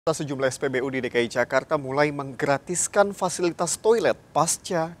Sejumlah SPBU di DKI Jakarta mulai menggratiskan fasilitas toilet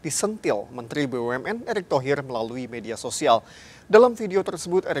pasca disentil Menteri BUMN Erick Thohir melalui media sosial. Dalam video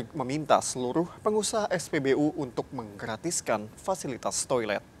tersebut, Erick meminta seluruh pengusaha SPBU untuk menggratiskan fasilitas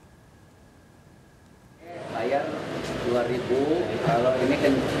toilet. Bayar 2.000, kalau ini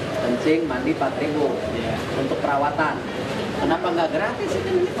kencing mandi 4.000 untuk perawatan. Kenapa nggak gratis?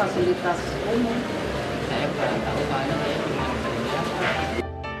 Ini fasilitas umum. Saya kurang tahu soalnya saya cuma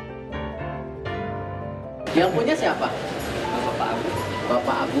yang punya siapa? Bapak Agus.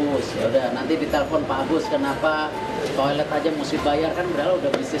 Bapak Agus. Ya udah, nanti ditelepon Pak Agus kenapa toilet aja mesti bayar, kan berarti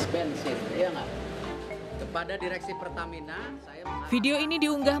udah bisnis bensin, iya nggak? Kepada direksi Pertamina, saya Video ini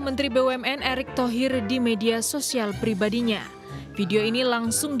diunggah Menteri BUMN Erick Thohir di media sosial pribadinya. Video ini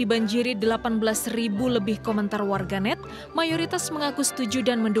langsung dibanjiri 18.000 lebih komentar warganet, mayoritas mengaku setuju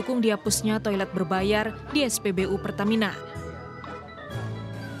dan mendukung dihapusnya toilet berbayar di SPBU Pertamina.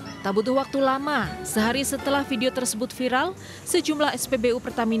 Tak butuh waktu lama, sehari setelah video tersebut viral, sejumlah SPBU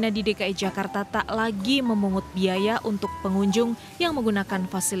Pertamina di DKI Jakarta tak lagi memungut biaya untuk pengunjung yang menggunakan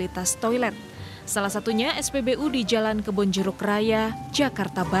fasilitas toilet. Salah satunya SPBU di Jalan Kebonjeruk Raya,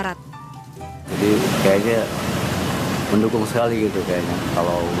 Jakarta Barat. Jadi kayaknya mendukung sekali gitu kayaknya.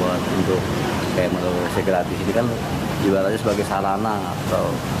 Kalau buat untuk kayak menurut gratis ini kan ibaratnya sebagai sarana atau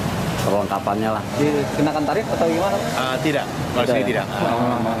perlengkapannya lah. Dikenakan tarif atau gimana? Tidak, maksudnya tidak.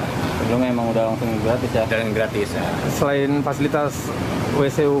 Sebelumnya emang udah langsung gratis ya? Dan gratis. Ya. Selain fasilitas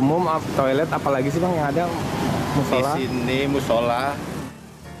WC umum, toilet, apalagi sih Bang yang ada? Musola? Di sini musola.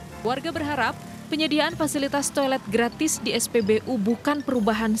 Warga berharap penyediaan fasilitas toilet gratis di SPBU bukan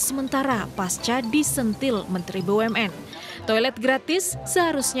perubahan sementara pasca disentil Menteri BUMN. Toilet gratis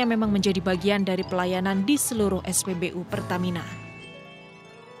seharusnya memang menjadi bagian dari pelayanan di seluruh SPBU Pertamina.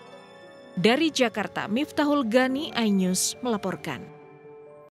 Dari Jakarta, Miftahul Gani, iNews melaporkan.